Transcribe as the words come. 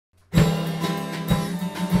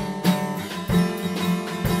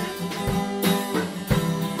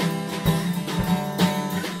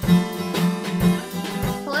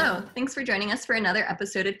Thanks for joining us for another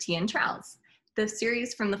episode of Tea and Trowels, the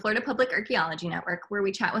series from the Florida Public Archaeology Network, where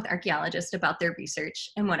we chat with archaeologists about their research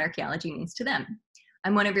and what archaeology means to them.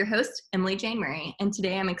 I'm one of your hosts, Emily Jane Murray, and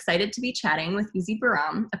today I'm excited to be chatting with Uzi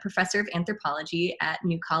Baram, a professor of anthropology at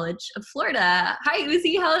New College of Florida. Hi,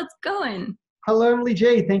 Uzi, how's it going? Hello, Emily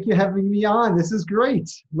J. Thank you for having me on. This is great.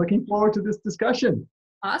 Looking forward to this discussion.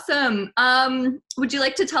 Awesome. Would you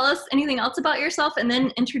like to tell us anything else about yourself and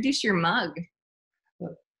then introduce your mug?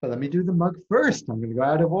 But let me do the mug first. I'm going to go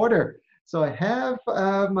out of order. So I have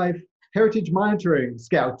my Heritage Monitoring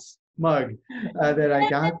Scouts mug that I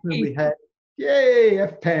got when we had, yay,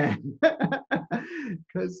 FPAN,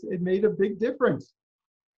 because it made a big difference.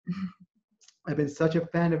 I've been such a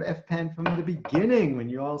fan of FPAN from the beginning. When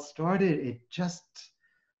you all started, it just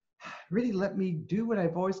really let me do what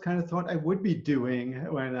I've always kind of thought I would be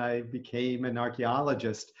doing when I became an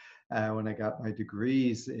archaeologist, when I got my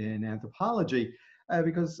degrees in anthropology.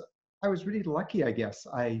 Because I was really lucky, I guess.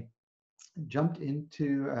 I jumped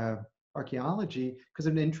into archaeology because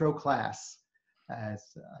of an intro class. As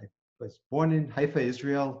I was born in Haifa,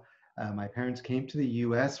 Israel. My parents came to the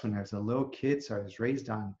US when I was a little kid, so I was raised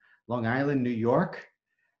on Long Island, New York.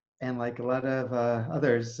 And like a lot of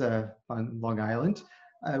others on Long Island,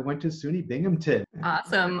 I went to SUNY Binghamton.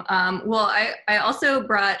 Awesome. Well, I also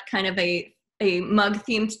brought kind of a mug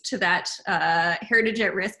themed to that heritage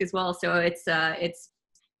at risk as well. So it's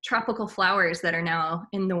tropical flowers that are now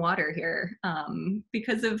in the water here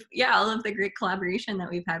because of all of the great collaboration that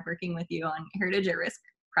we've had working with you on heritage at risk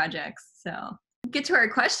projects. So get to our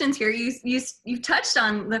questions here. You touched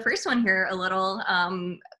on the first one here a little.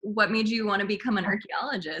 What made you want to become an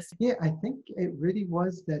archaeologist? Yeah, I think it really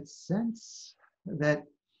was that sense that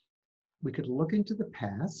we could look into the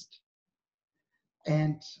past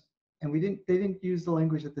and they didn't use the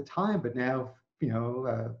language at the time, but now,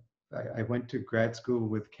 I went to grad school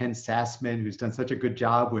with Ken Sassman, who's done such a good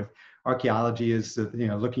job with archaeology as,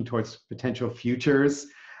 looking towards potential futures,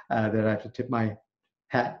 that I have to tip my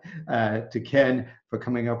hat to Ken for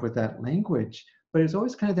coming up with that language. But it's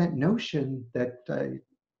always kind of that notion that I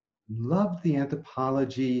loved the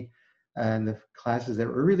anthropology and the classes that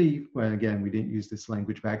were really, well, again, we didn't use this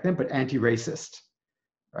language back then, but anti-racist,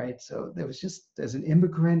 right? So there was just, as an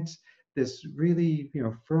immigrant, this really,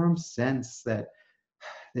 firm sense that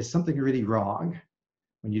there's something really wrong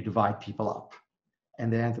when you divide people up.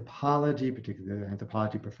 And the anthropology, particularly the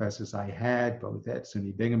anthropology professors I had, both at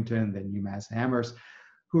SUNY Binghamton, then UMass Amherst,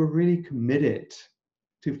 who were really committed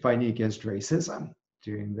to fighting against racism,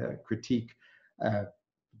 doing the critique,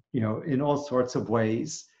 in all sorts of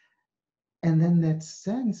ways. And then that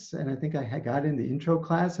sense, and I think I had got in the intro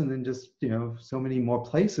class and then just, so many more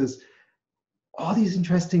places, all these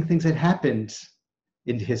interesting things had happened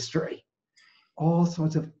in history. All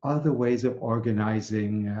sorts of other ways of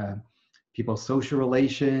organizing people's social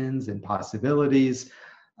relations and possibilities.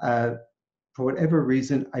 For whatever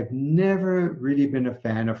reason, I've never really been a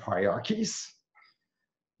fan of hierarchies.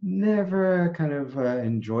 Never kind of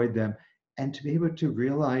enjoyed them. And to be able to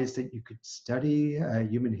realize that you could study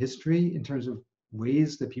human history in terms of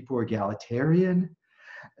ways that people were egalitarian,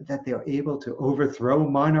 that they're able to overthrow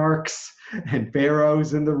monarchs and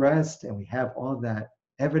pharaohs and the rest, and we have all that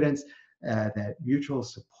evidence, that mutual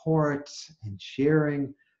support and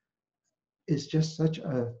sharing is just such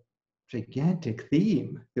a gigantic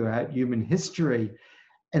theme throughout human history,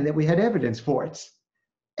 and that we had evidence for it.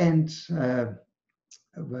 And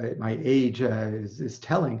my age is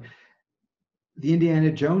telling. The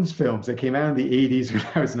Indiana Jones films that came out in the 80s when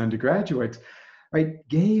I was an undergraduate, right,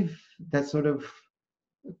 gave that sort of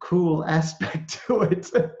cool aspect to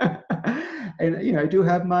it. And I do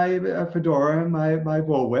have my fedora and my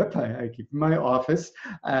bullwhip. I keep in my office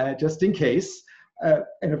just in case.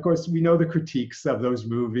 And of course, we know the critiques of those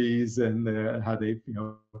movies and how they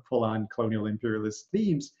pull on colonial imperialist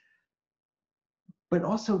themes. But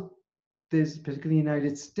also, there's particularly in the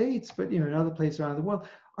United States, but in other places around the world,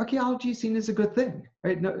 archaeology is seen as a good thing,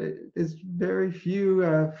 right? No, there's very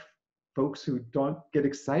few folks who don't get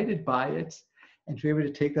excited by it, and to be able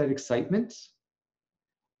to take that excitement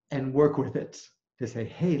and work with it to say,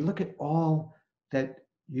 hey, look at all that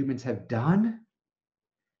humans have done,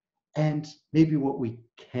 and maybe what we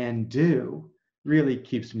can do really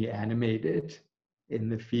keeps me animated in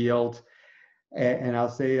the field. And I'll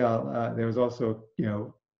say there was also,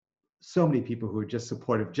 so many people who were just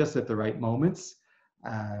supportive just at the right moments.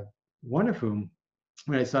 One of whom,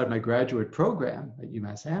 when I started my graduate program at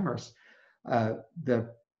UMass Amherst, the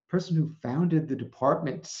person who founded the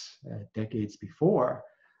department decades before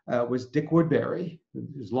was Dick Woodbury,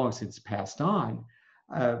 who's long since passed on.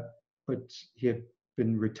 But he had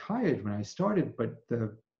been retired when I started, but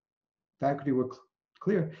the faculty were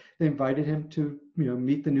clear. They invited him to,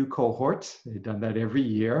 meet the new cohort. They'd done that every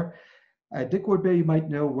year. Dick Woodbury, you might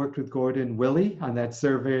know, worked with Gordon Willey on that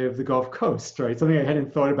survey of the Gulf Coast, right? Something I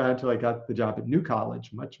hadn't thought about until I got the job at New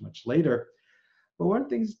College much, much later. But one of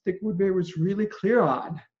the things Dick Woodbury was really clear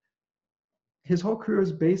on, his whole career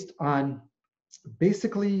was based on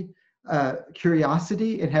basically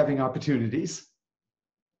curiosity and having opportunities,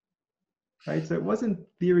 right? So it wasn't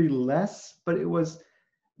theory less, but it was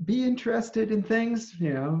be interested in things,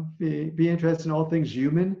 be interested in all things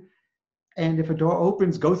human. And if a door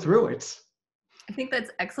opens, go through it. I think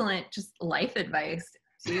that's excellent, just life advice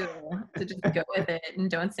too, to just go with it and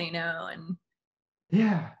don't say no. And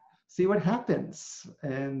yeah, see what happens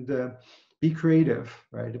and be creative,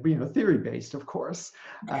 right? Theory-based, of course.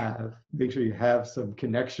 Make sure you have some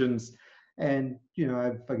connections. And,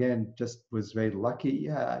 I've, again, just was very lucky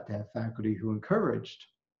to have faculty who encouraged.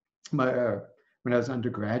 When I was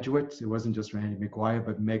undergraduate, it wasn't just Randy McGuire,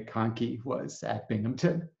 but Meg Conkey was at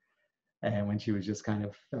Binghamton. And when she was just kind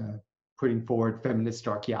of putting forward feminist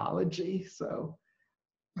archaeology. So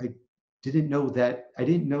I didn't know that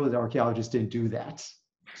archaeologists didn't do that.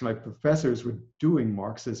 So my professors were doing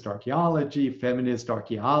Marxist archaeology, feminist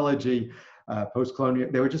archaeology,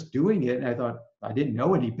 post-colonial. They were just doing it. And I thought, I didn't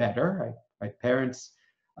know any better. My parents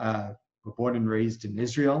were born and raised in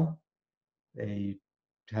Israel. They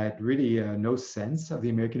had really no sense of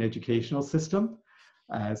the American educational system.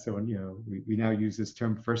 So when, we now use this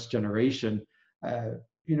term first generation,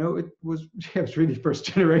 it was really first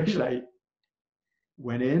generation. I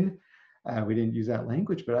went in, we didn't use that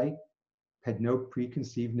language, but I had no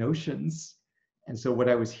preconceived notions. And so what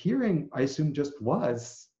I was hearing, I assumed just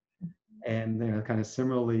was. And kind of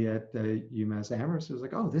similarly at UMass Amherst, it was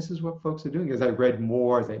like, oh, this is what folks are doing. As I read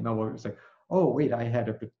more, it was like, oh, wait, I had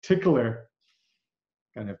a particular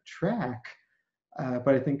kind of track. But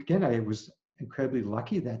I think, again, I was incredibly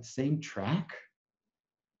lucky. That same track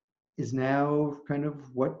is now kind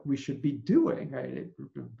of what we should be doing, right?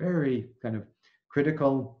 Very kind of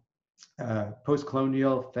critical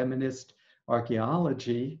post-colonial feminist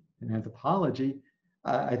archaeology and anthropology,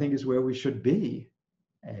 I think is where we should be.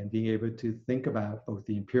 And being able to think about both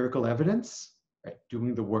the empirical evidence, right,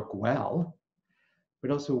 doing the work well,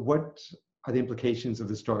 but also what are the implications of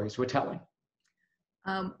the stories we're telling.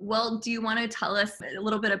 Well, do you want to tell us a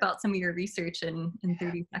little bit about some of your research in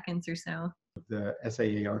 30 seconds or so? The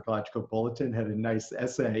SAA Archaeological Bulletin had a nice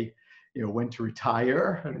essay, when to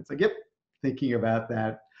retire. And it's like, yep, thinking about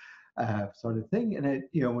that sort of thing.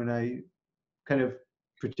 And when I kind of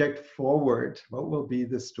project forward, what will be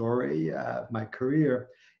the story of my career?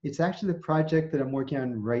 It's actually the project that I'm working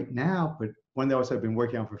on right now, but one that also I've been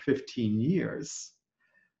working on for 15 years.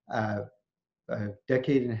 A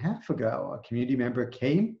decade and a half ago, a community member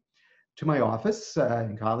came to my office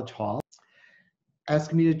in College Hall,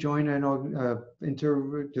 asking me to join an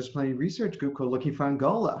interdisciplinary research group called Looking for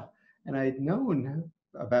Angola. And I'd known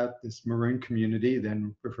about this maroon community,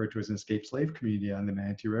 then referred to as an escaped slave community on the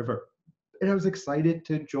Manatee River. And I was excited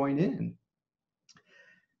to join in.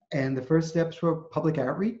 And the first steps were public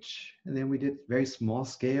outreach. And then we did very small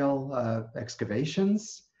scale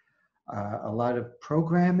excavations, a lot of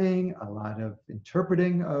programming, a lot of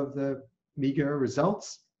interpreting of the meager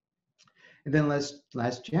results. And then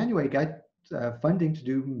last January, got funding to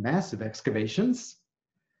do massive excavations.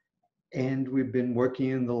 And we've been working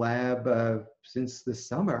in the lab since this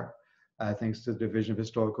summer, thanks to the Division of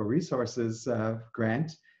Historical Resources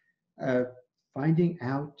grant, finding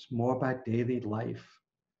out more about daily life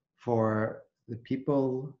for the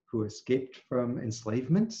people who escaped from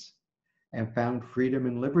enslavement and found freedom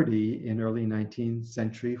and liberty in early 19th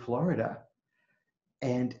century Florida.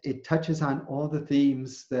 And it touches on all the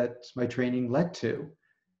themes that my training led to.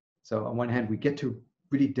 So on one hand, we get to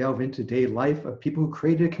really delve into daily life of people who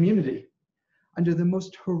created a community under the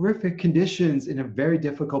most horrific conditions in a very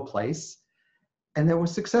difficult place, and that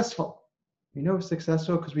was successful. We know it's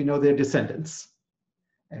successful because we know their descendants,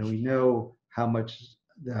 and we know how much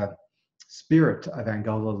the spirit of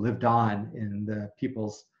Angola lived on in the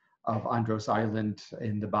peoples of Andros Island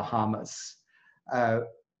in the Bahamas.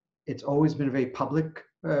 It's always been a very public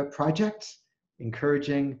project,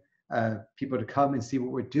 encouraging people to come and see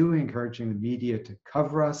what we're doing, encouraging the media to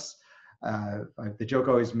cover us. The joke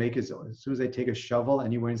I always make is as soon as I take a shovel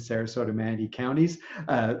anywhere in Sarasota, Manatee counties,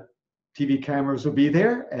 TV cameras will be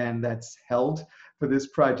there, and that's held for this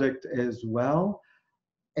project as well.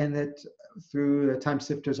 And that through the Time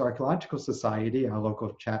Sifters Archaeological Society, our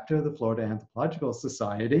local chapter of the Florida Anthropological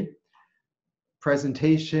Society,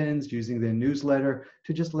 presentations using their newsletter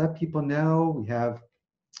to just let people know we have,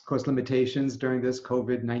 of course, limitations during this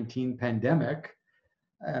COVID-19 pandemic,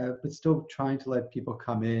 but still trying to let people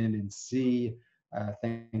come in and see.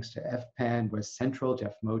 Thanks to FPAN, West Central,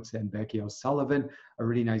 Jeff Motz and Becky O'Sullivan. A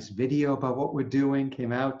really nice video about what we're doing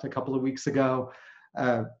came out a couple of weeks ago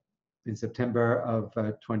in September of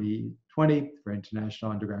 2020 for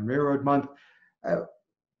International Underground Railroad Month,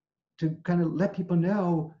 to kind of let people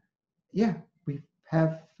know, yeah, we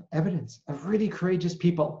have evidence of really courageous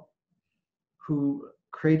people who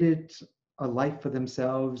created a life for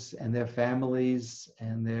themselves and their families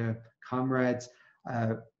and their comrades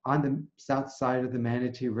on the south side of the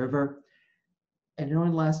Manatee River. And it only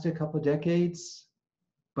lasted a couple of decades,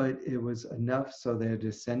 but it was enough so their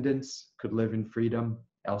descendants could live in freedom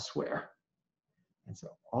elsewhere. And so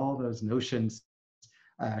all those notions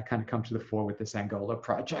kind of come to the fore with this Angola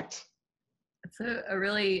project. It's a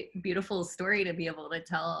really beautiful story to be able to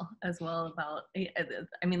tell as well about,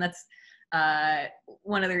 I mean, that's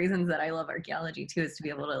one of the reasons that I love archaeology too, is to be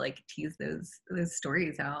able to like tease those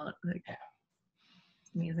stories out. Like, yeah.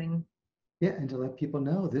 It's amazing. Yeah, and to let people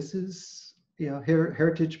know this is, you know,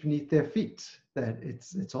 heritage beneath their feet, that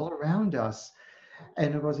it's all around us.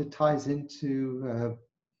 And of course it ties into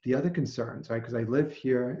the other concerns, right? Because I live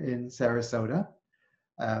here in Sarasota.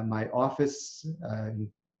 My office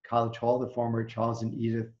in College Hall, the former Charles and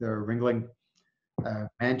Edith Ringling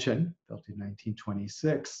mansion, built in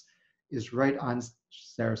 1926, is right on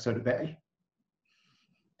Sarasota Bay.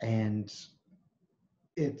 And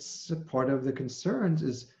it's a part of the concerns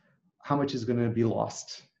is how much is going to be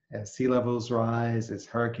lost as sea levels rise, as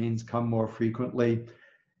hurricanes come more frequently.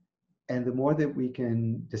 And the more that we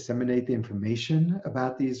can disseminate the information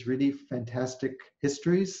about these really fantastic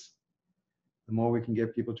histories, the more we can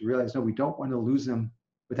get people to realize, no, we don't want to lose them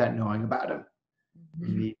without knowing about them.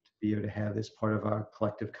 Mm-hmm. We need to be able to have this part of our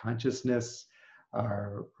collective consciousness,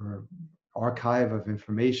 our archive of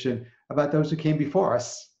information about those who came before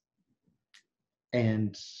us.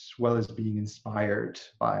 And as well as being inspired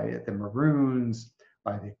by the Maroons,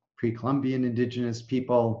 by the pre-Columbian indigenous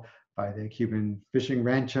people, by the Cuban fishing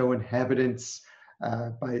rancho inhabitants,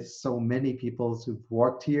 by so many people who've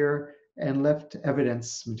worked here and left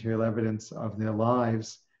evidence, material evidence of their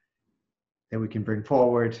lives that we can bring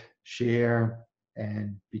forward, share,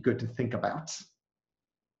 and be good to think about.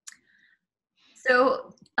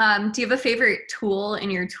 So do you have a favorite tool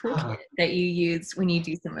in your toolkit that you use when you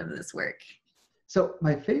do some of this work? So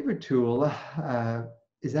my favorite tool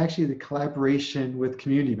is actually the collaboration with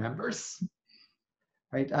community members,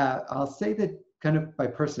 right? I'll say that kind of by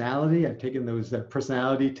personality, I've taken those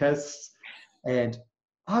personality tests, and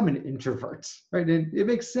I'm an introvert, right? And it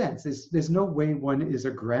makes sense. There's no way one is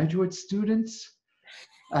a graduate student,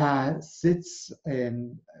 sits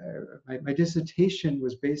and my dissertation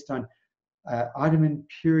was based on Ottoman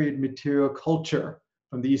period material culture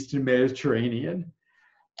from the Eastern Mediterranean.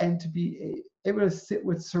 And to be able to sit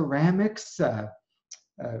with ceramics,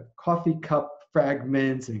 coffee cup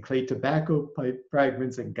fragments and clay tobacco pipe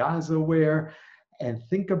fragments and Gazaware, and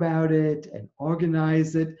think about it and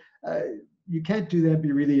organize it. You can't do that and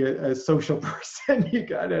be really a social person. You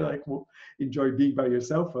gotta like enjoy being by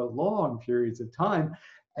yourself for long periods of time.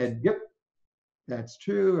 And yep, that's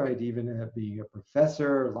true, right? Even being a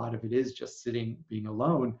professor, a lot of it is just sitting, being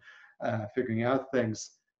alone, figuring out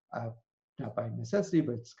things. Not by necessity,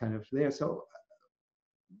 but it's kind of there. So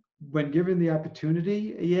when given the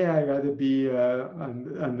opportunity, yeah, I'd rather be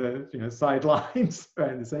on the sidelines,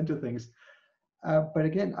 right, in the center of things. But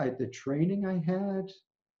again, the training I had,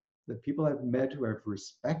 the people I've met who I've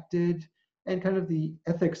respected, and kind of the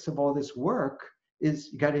ethics of all this work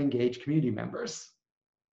is you got to engage community members.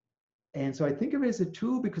 And so I think of it as a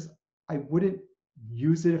tool because I wouldn't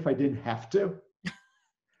use it if I didn't have to.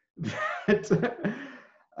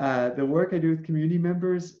 The work I do with community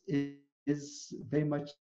members is very much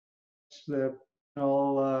the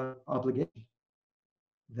obligation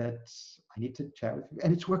that I need to chat with you.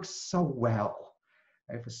 And it's worked so well,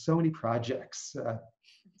 right, for so many projects,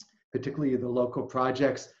 particularly the local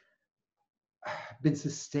projects, been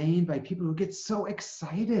sustained by people who get so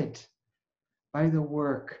excited by the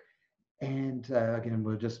work. And again,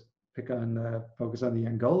 we'll just focus on the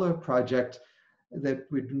Angola project, that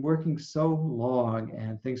we've been working so long,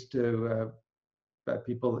 and thanks to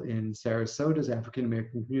people in Sarasota's African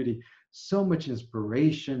American community, so much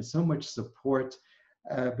inspiration, so much support.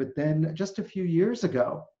 But then just a few years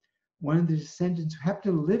ago, one of the descendants who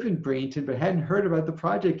happened to live in Brainton but hadn't heard about the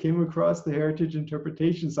project came across the heritage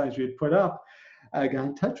interpretation signs we had put up, got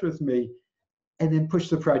in touch with me, and then pushed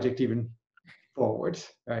the project even forward,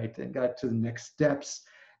 right, and got to the next steps,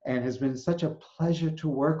 and has been such a pleasure to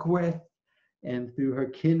work with. And through her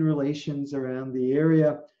kin relations around the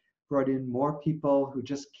area, brought in more people who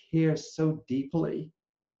just care so deeply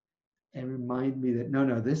and remind me that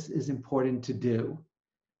no, this is important to do,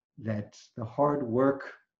 that the hard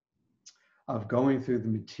work of going through the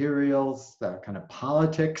materials, the kind of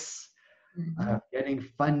politics, getting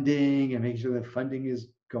funding and making sure that funding is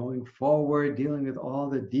going forward, dealing with all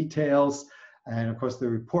the details, and of course the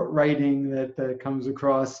report writing that comes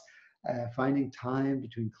across, finding time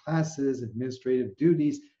between classes, administrative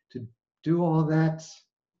duties to do all that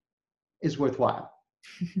is worthwhile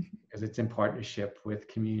because it's in partnership with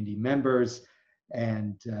community members,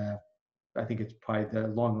 and I think it's probably the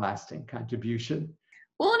long-lasting contribution.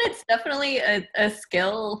 Well, and it's definitely a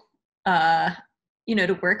skill,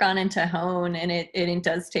 to work on and to hone, and it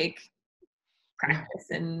does take practice,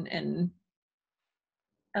 and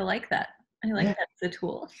I like that. I like that's a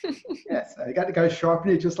tool. Yes, I got to sharpen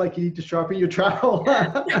it just like you need to sharpen your trowel.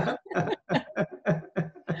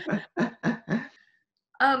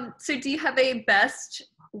 So do you have a best,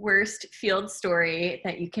 worst field story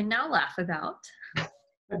that you can now laugh about?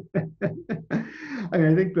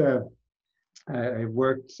 I think I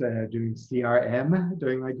worked doing CRM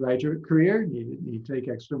during my graduate career. Need to take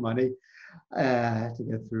extra money to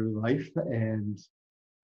get through life, and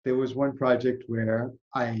there was one project where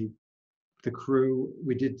the crew,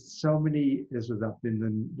 we did so many. This was up in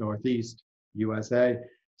the Northeast USA.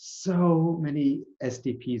 So many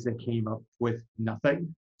STPs that came up with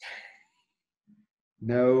nothing.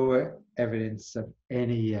 No evidence of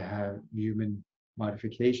any human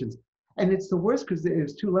modifications. And it's the worst because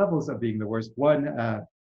there's two levels of being the worst. One,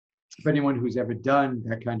 for anyone who's ever done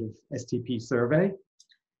that kind of STP survey,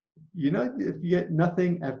 if you get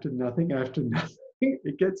nothing after nothing after nothing,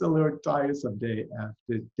 it gets a little tiresome day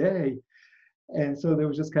after day. And so there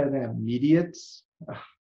was just kind of that immediate,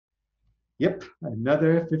 yep,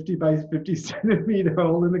 another 50 by 50 centimeter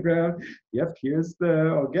hole in the ground. Yep, here's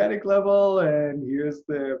the organic level, and here's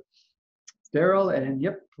the sterile, and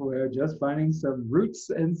yep, we're just finding some roots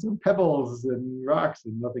and some pebbles and rocks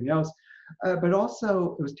and nothing else. But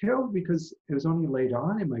also, it was terrible because it was only later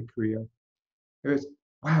on in my career. It was,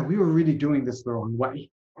 wow, we were really doing this the wrong way.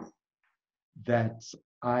 That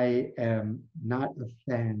I am not a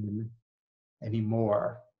fan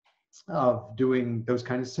anymore of doing those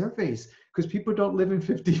kind of surveys because people don't live in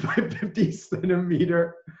 50 by 50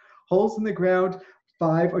 centimeter holes in the ground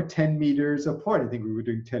 5 or 10 meters apart. I think we were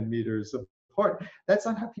doing 10 meters apart. That's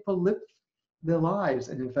not how people live their lives.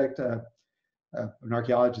 And in fact, an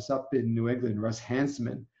archaeologist up in New England, Russ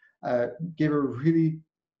Hansman, gave a really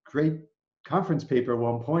great conference paper at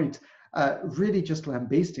one point, really just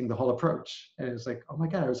lambasting the whole approach. And it was like, oh my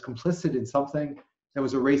God, I was complicit in something that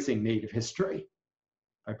was erasing Native history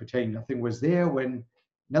by pretending nothing was there when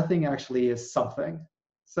nothing actually is something.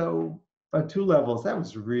 So on two levels, that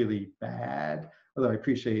was really bad. Although I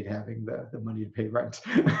appreciate having the money to pay rent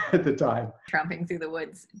at the time. Tromping through the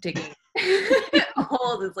woods, digging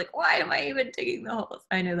holes. It's like, why am I even digging the holes?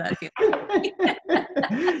 I know that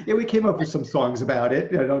feeling. Yeah, we came up with some songs about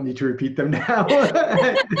it. I don't need to repeat them now.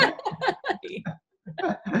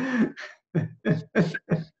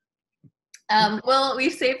 Well, we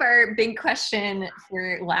saved our big question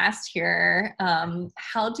for last here.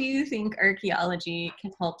 How do you think archaeology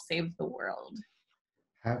can help save the world?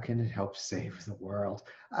 How can it help save the world?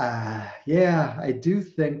 Yeah, I do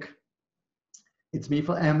think it's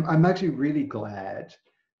meaningful. And I'm actually really glad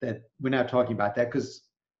that we're not talking about that because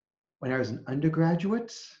when I was an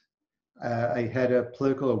undergraduate, I had a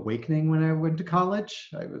political awakening when I went to college.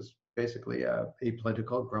 I was basically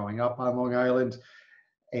apolitical growing up on Long Island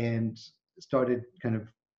and started kind of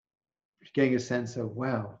getting a sense of,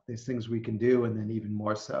 wow, there's things we can do. And then even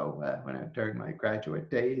more so during my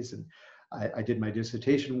graduate days. And I did my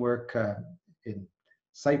dissertation work in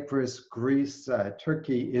Cyprus, Greece,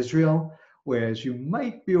 Turkey, Israel, whereas you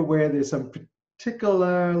might be aware there's some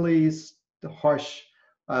particularly harsh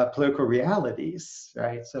political realities,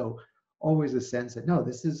 right? So always a sense that, no,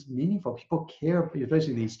 this is meaningful. People care,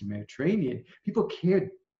 especially in the Eastern Mediterranean, people care,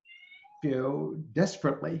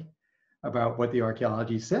 desperately about what the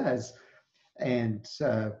archaeology says. And,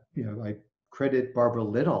 I credit Barbara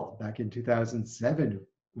Little back in 2007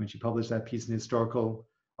 when she published that piece in Historical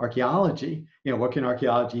Archaeology. What can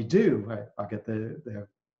archaeology do? I'll get the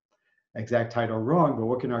exact title wrong, but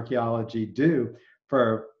what can archaeology do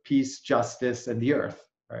for peace, justice, and the earth,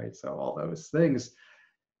 right? So all those things.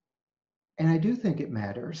 And I do think it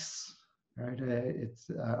matters, right? It's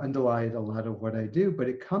underlined a lot of what I do, but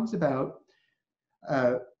it comes about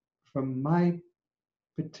from my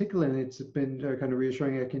particular, and it's been kind of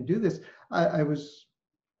reassuring I can do this. I was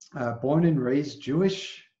born and raised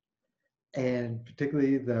Jewish, and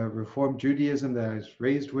particularly the Reform Judaism that I was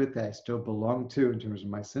raised with, that I still belong to in terms of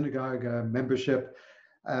my synagogue membership.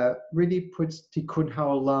 really puts Tikkun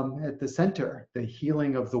Ha'olam at the center, the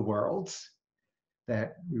healing of the world,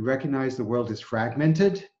 that we recognize the world is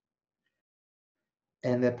fragmented,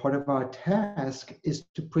 and that part of our task is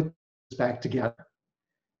to put this back together.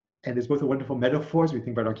 And there's both a wonderful metaphors, we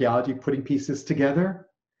think about archaeology, putting pieces together,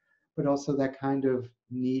 but also that kind of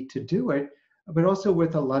need to do it, but also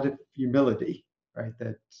with a lot of humility, right?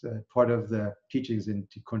 That part of the teachings in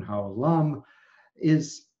Tikkun Ha'olam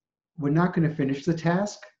is we're not going to finish the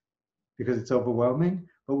task because it's overwhelming,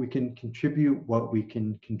 but we can contribute what we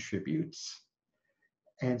can contribute.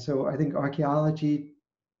 And so I think archaeology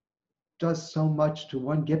does so much to,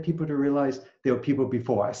 one, get people to realize there were people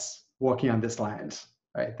before us walking on this land,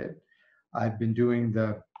 right? That I've been doing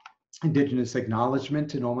the Indigenous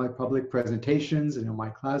acknowledgement in all my public presentations and in my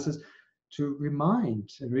classes to remind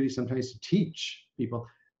and really sometimes to teach people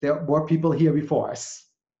there were people here before us.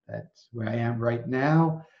 That where I am right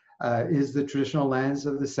now is the traditional lands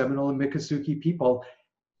of the Seminole and Miccosukee people,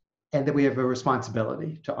 and that we have a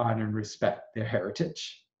responsibility to honor and respect their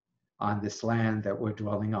heritage on this land that we're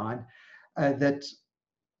dwelling on. That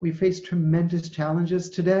we face tremendous challenges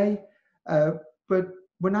today, but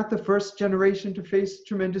we're not the first generation to face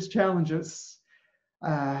tremendous challenges.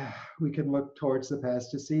 We can look towards the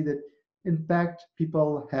past to see that, in fact,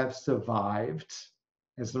 people have survived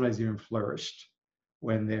and sometimes even flourished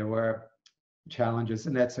when there were challenges.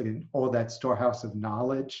 And that's, again, all that storehouse of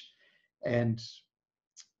knowledge. And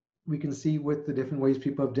we can see with the different ways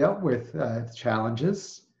people have dealt with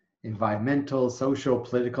challenges, environmental, social,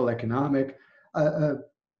 political, economic,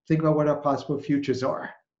 think about what our possible futures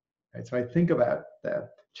are. Right? So I think about the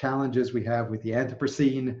challenges we have with the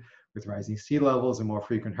Anthropocene, with rising sea levels and more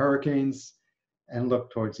frequent hurricanes, and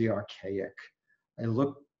look towards the archaic. I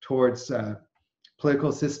look towards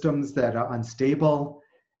political systems that are unstable,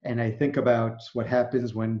 and I think about what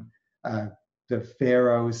happens when the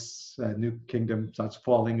Pharaoh's new kingdom starts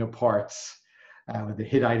falling apart, when the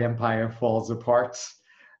Hittite Empire falls apart.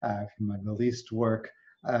 From my Middle East work,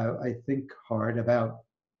 I think hard about,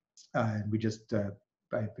 and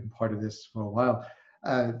I've been part of this for a while,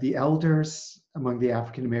 the elders among the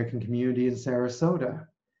African American community in Sarasota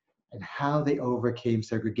and how they overcame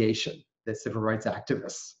segregation, the civil rights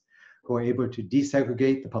activists who were able to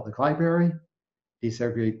desegregate the public library,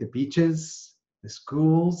 desegregate the beaches, the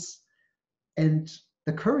schools, and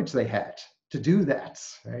the courage they had to do that,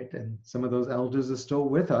 right? And some of those elders are still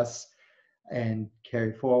with us and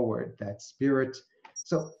carry forward that spirit.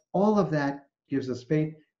 So all of that gives us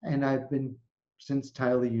faith. And I've been, since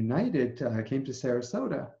Tyler United came to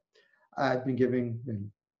Sarasota, I've been giving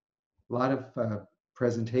a lot of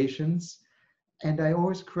presentations. And I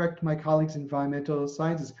always correct my colleagues in environmental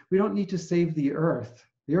sciences. We don't need to save the earth.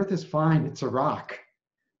 The earth is fine, it's a rock.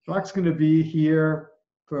 The rock's gonna be here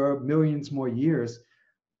for millions more years.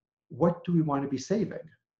 What do we want to be saving?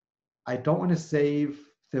 I don't want to save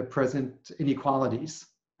the present inequalities.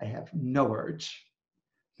 I have no urge.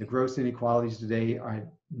 The gross inequalities today are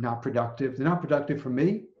not productive. They're not productive for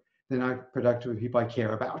me. They're not productive for people I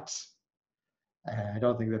care about. I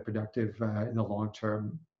don't think they're productive in the long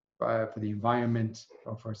term for the environment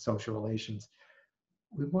or for social relations.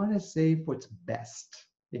 We want to save what's best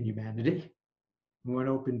in humanity. We want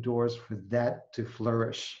to open doors for that to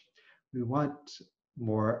flourish. We want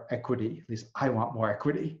more equity. At least I want more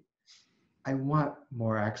equity. I want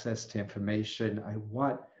more access to information. I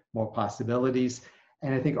want more possibilities.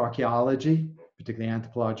 And I think archaeology, particularly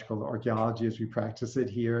anthropological archaeology as we practice it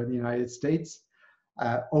here in the United States,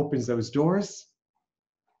 opens those doors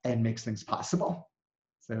and makes things possible.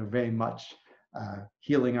 So very much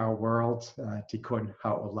healing our world, Tikkun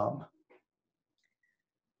Ha'olam.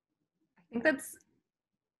 I think that's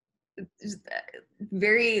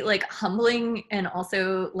very like humbling and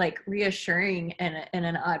also like reassuring in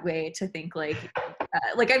an odd way to think like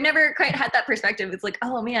I've never quite had that perspective. It's like,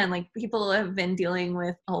 oh man, like people have been dealing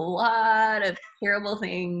with a lot of terrible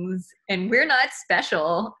things and we're not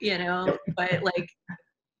special, you know, but like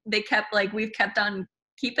we've kept on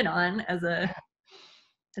keeping on as a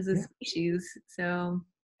species. So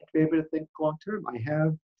to be able to think long term, I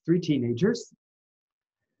have 3 teenagers.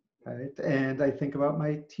 Right? And I think about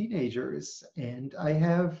my teenagers, and I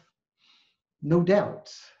have no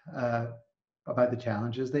doubt about the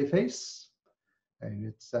challenges they face. And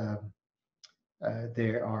it's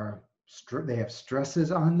they have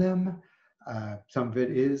stresses on them. Some of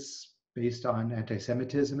it is based on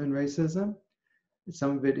anti-Semitism and racism.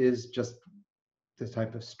 Some of it is just the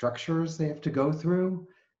type of structures they have to go through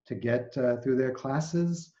to get through their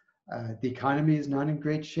classes. The economy is not in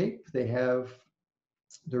great shape. They have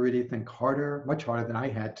to really think harder, much harder than I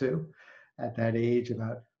had to at that age,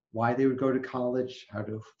 about why they would go to college, how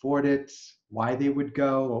to afford it, why they would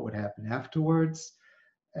go, what would happen afterwards.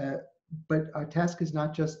 Uh, but our task is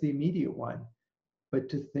not just the immediate one, but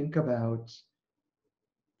to think about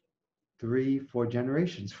 3, 4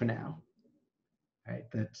 generations from now, right?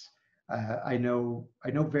 That I know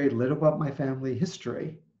very little about my family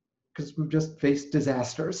history because we've just faced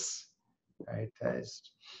disasters, right? As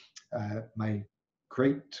my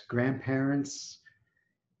great grandparents,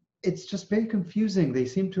 it's just very confusing. They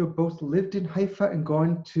seem to have both lived in Haifa and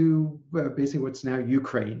gone to basically what's now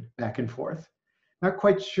Ukraine, back and forth. Not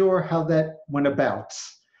quite sure how that went about,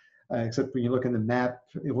 except when you look in the map,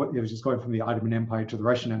 it was just going from the Ottoman Empire to the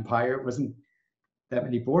Russian Empire. It wasn't that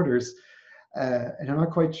many borders. And I'm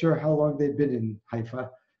not quite sure how long they'd been in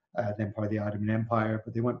Haifa, then part of the Ottoman Empire,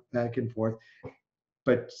 but they went back and forth.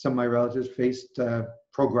 But some of my relatives faced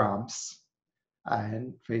pogroms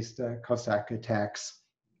and faced Cossack attacks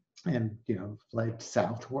and, fled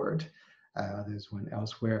southward. Others went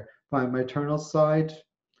elsewhere. My maternal side,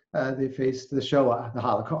 they faced the Shoah, the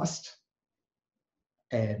Holocaust.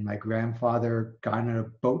 And my grandfather got on a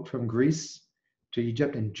boat from Greece to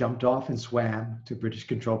Egypt and jumped off and swam to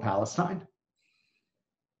British-controlled Palestine.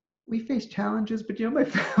 We face challenges, but my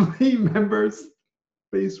family members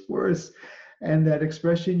face worse. And that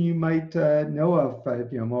expression you might know of,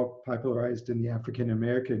 more popularized in the African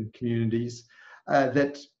American communities,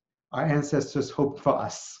 that our ancestors hoped for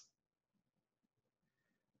us,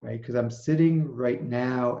 right? Because I'm sitting right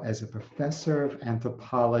now as a professor of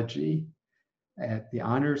anthropology at the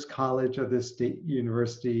Honors College of the State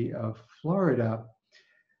University of Florida.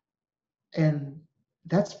 And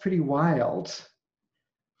that's pretty wild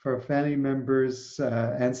for family members,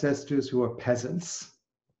 ancestors who are peasants,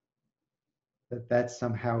 that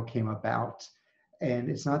somehow came about. And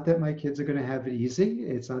it's not that my kids are going to have it easy.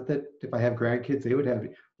 It's not that if I have grandkids, they would have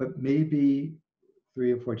it, but maybe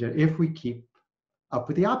 3 or 4 generations, if we keep up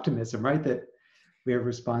with the optimism, right? That we have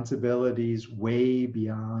responsibilities way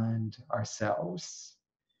beyond ourselves.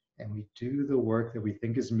 And we do the work that we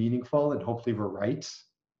think is meaningful, and hopefully we're right.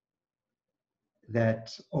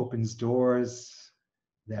 That opens doors,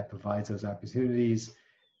 that provides those opportunities.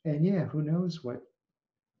 And yeah, who knows what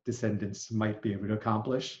descendants might be able to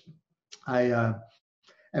accomplish. I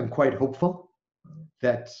am quite hopeful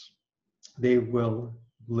that they will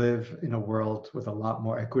live in a world with a lot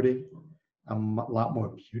more equity, a lot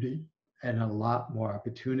more beauty, and a lot more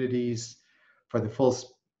opportunities for the full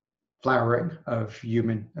flowering of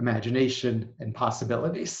human imagination and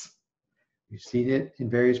possibilities. We've seen it in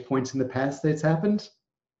various points in the past that it's happened.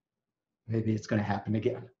 Maybe it's going to happen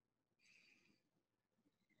again.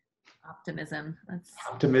 Optimism. That's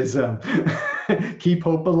optimism. Keep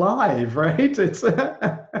hope alive, right? It's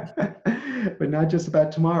but not just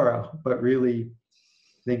about tomorrow, but really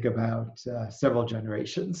think about several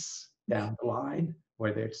generations down the line,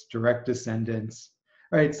 whether it's direct descendants.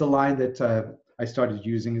 Right, it's the line that I started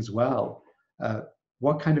using as well.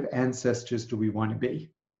 What kind of ancestors do we want to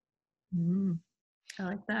be? I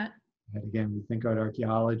like that. And again, we think about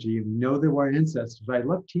archaeology, and we know there were ancestors. I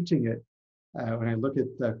love teaching it. When I look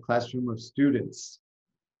at the classroom of students,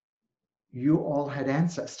 you all had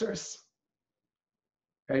ancestors.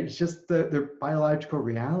 Right? It's just their biological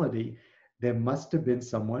reality. There must have been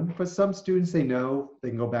someone. For some students, they know they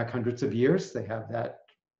can go back hundreds of years. They have that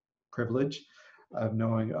privilege of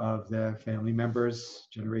knowing of their family members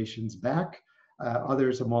generations back.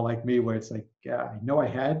 Others are more like me, where it's like, yeah, I know I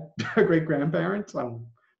had a great-grandparent,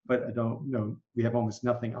 but I don't know. We have almost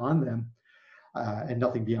nothing on them. And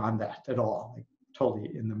nothing beyond that at all, like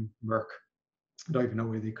totally in the murk. I don't even know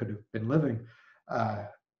where they could have been living.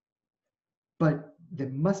 But there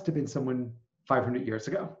must have been someone 500 years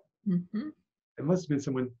ago. Mm-hmm. There must have been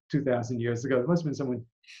someone 2,000 years ago. There must have been someone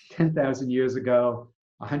 10,000 years ago,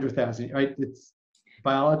 100,000, right? It's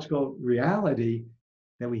biological reality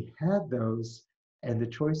that we had those, and the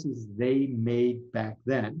choices they made back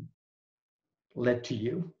then led to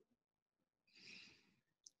you.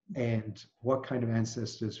 And what kind of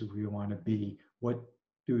ancestors do we want to be? What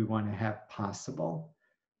do we want to have possible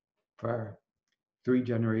for 3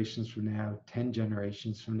 generations from now, 10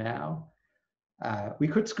 generations from now? We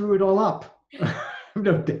could screw it all up,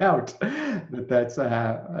 no doubt that that's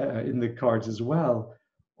in the cards as well.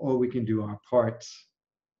 Or we can do our part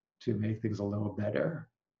to make things a little better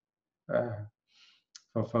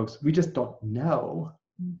for folks. We just don't know.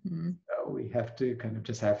 Mm-hmm. So we have to kind of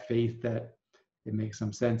just have faith that it makes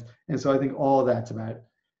some sense. And so I think all that's about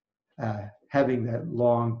having that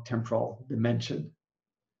long temporal dimension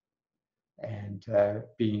and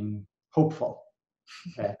being hopeful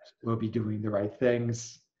that we'll be doing the right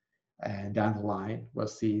things. And down the line,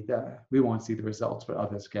 we won't see the results, but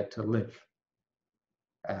others get to live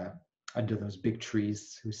under those big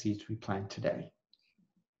trees whose seeds we plant today.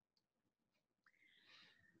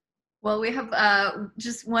 Well, we have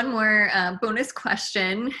just one more bonus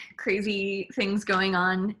question. Crazy things going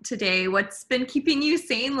on today. What's been keeping you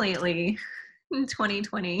sane lately in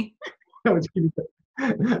 2020? I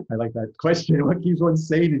like that question. What keeps one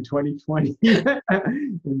sane in 2020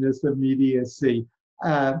 in this immediacy?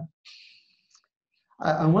 I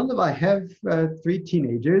have 3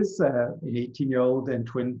 teenagers, an 18-year-old and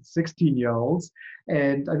twin 16-year-olds,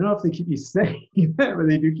 and I don't know if they keep me sane, but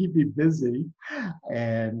they do keep me busy.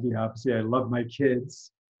 And obviously, I love my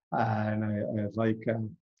kids, and I like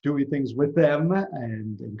doing things with them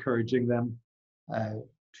and encouraging them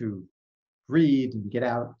to read and get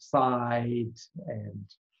outside and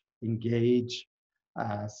engage.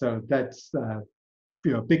 So that's a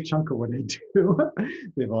big chunk of what I do.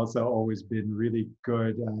 They've also always been really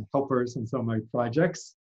good helpers in some of my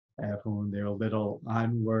projects from when they were little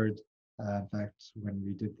onward. In fact, when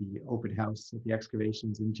we did the open house at the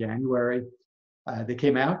excavations in January, they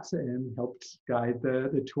came out and helped guide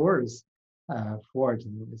the tours for it,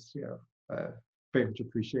 and it was very much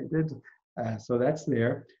appreciated. So that's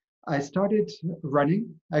there. I started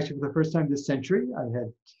running actually for the first time this century. I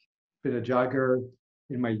had been a jogger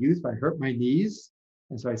in my youth, but I hurt my knees.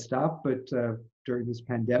 And so I stopped, but during this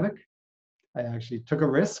pandemic, I actually took a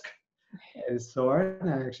risk. And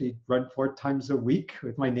I actually run 4 times a week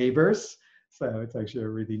with my neighbors. So it's actually a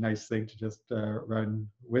really nice thing to just run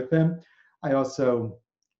with them. I also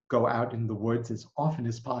go out in the woods as often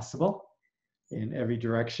as possible in every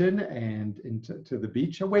direction and into the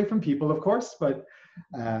beach, away from people, of course, but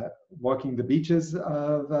walking the beaches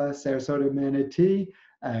of Sarasota, Manatee,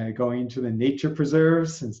 going to the nature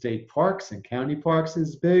preserves and state parks and county parks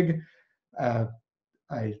is big.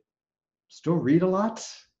 I still read a lot,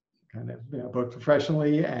 kind of both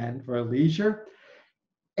professionally and for leisure.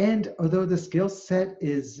 And although the skill set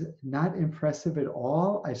is not impressive at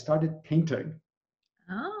all, I started painting.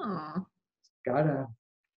 Oh. Got a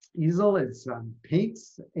easel, it's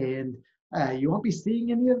paints, and you won't be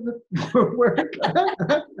seeing any of the work.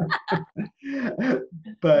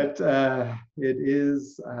 But it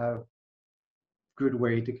is a good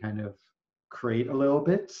way to kind of create a little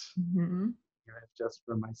bit, just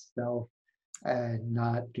for myself, and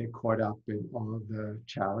not get caught up in all of the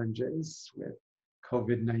challenges with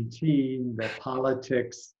COVID-19, the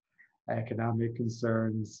politics, economic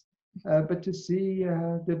concerns, but to see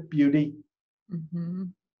the beauty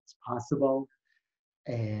it's possible,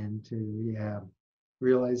 and to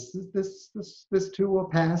realize this too will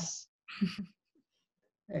pass,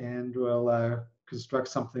 and we'll construct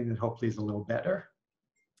something that hopefully is a little better.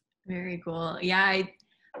 Very cool. Yeah,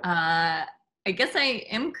 I guess I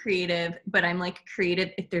am creative, but I'm like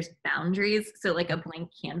creative if there's boundaries. So like a blank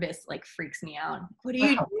canvas like freaks me out. What do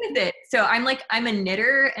you do with it? So I'm a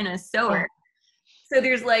knitter and a sewer. So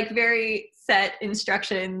there's like very set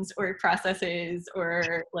instructions or processes,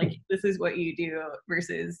 or like this is what you do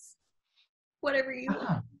versus whatever you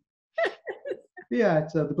want. Yeah,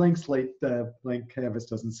 it's the blank slate, the blank canvas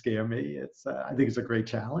doesn't scare me. It's I think it's a great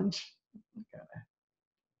challenge. Gotta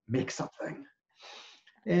make something,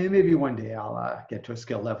 and maybe one day I'll get to a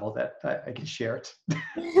skill level that I can share it.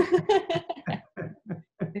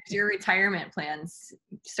 There's your retirement plans.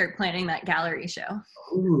 Start planning that gallery show.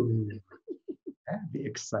 Ooh, that'd be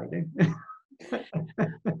exciting.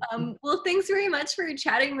 Well, thanks very much for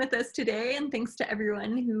chatting with us today, and thanks to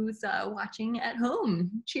everyone who's watching at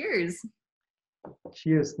home. Cheers.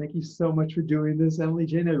 Cheers. Thank you so much for doing this, Emily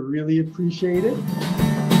Jane. I really appreciate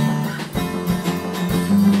it.